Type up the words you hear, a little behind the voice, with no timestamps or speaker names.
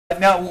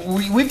Now,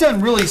 we've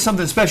done really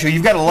something special.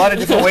 You've got a lot of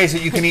different ways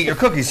that you can eat your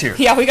cookies here.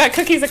 Yeah, we got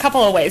cookies a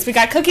couple of ways. We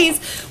got cookies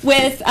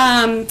with,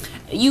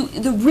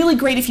 they're really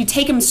great if you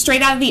take them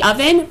straight out of the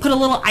oven, put a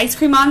little ice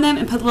cream on them,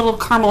 and put a little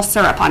caramel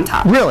syrup on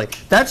top. Really?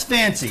 That's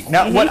fancy.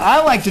 Now, what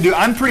I like to do,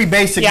 I'm pretty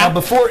basic. Yeah.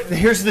 Now,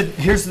 here's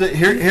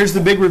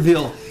the big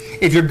reveal.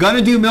 If you're going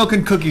to do milk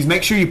and cookies,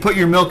 make sure you put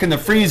your milk in the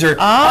freezer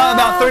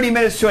about 30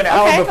 minutes to an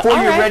hour before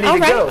you're ready to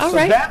go. So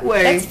that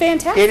way, that's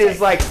fantastic. It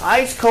is like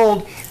ice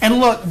cold. And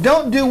look,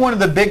 don't do one of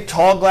the big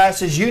tall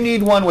glasses. You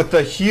need one with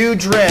the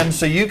huge rim,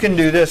 so you can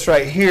do this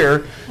right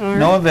here.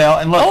 No avail.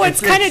 And look,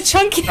 it's kind of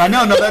chunky. I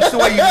know, no, that's the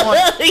way you want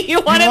it. You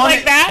want it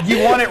like that?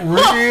 You want it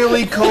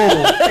really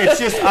cold. It's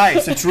just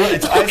ice. It's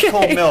ice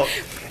cold milk.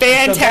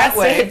 Fantastic. So that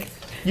way,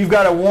 you've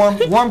got a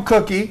warm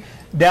cookie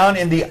down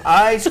in the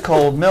ice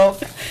cold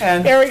milk.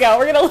 And there we go.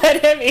 We're going to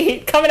let him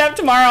eat. Coming up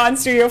tomorrow on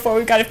Studio 4,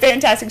 we've got a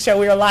fantastic show.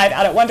 We are live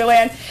out at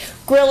Wonderland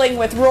grilling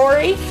with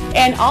Rory.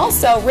 And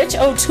also, Rich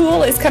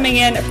O'Toole is coming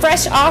in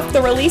fresh off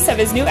the release of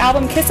his new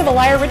album, Kiss of a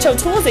Liar. Rich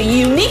O'Toole is a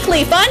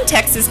uniquely fun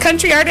Texas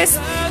country artist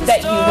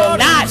that you will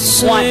not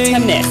want to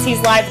miss. He's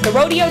live at the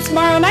rodeo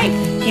tomorrow night.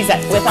 He's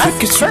with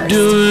us first.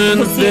 Doing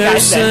we'll see you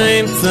guys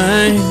same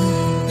thing.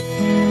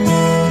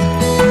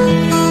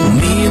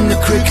 Me and the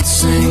crickets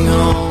sing on.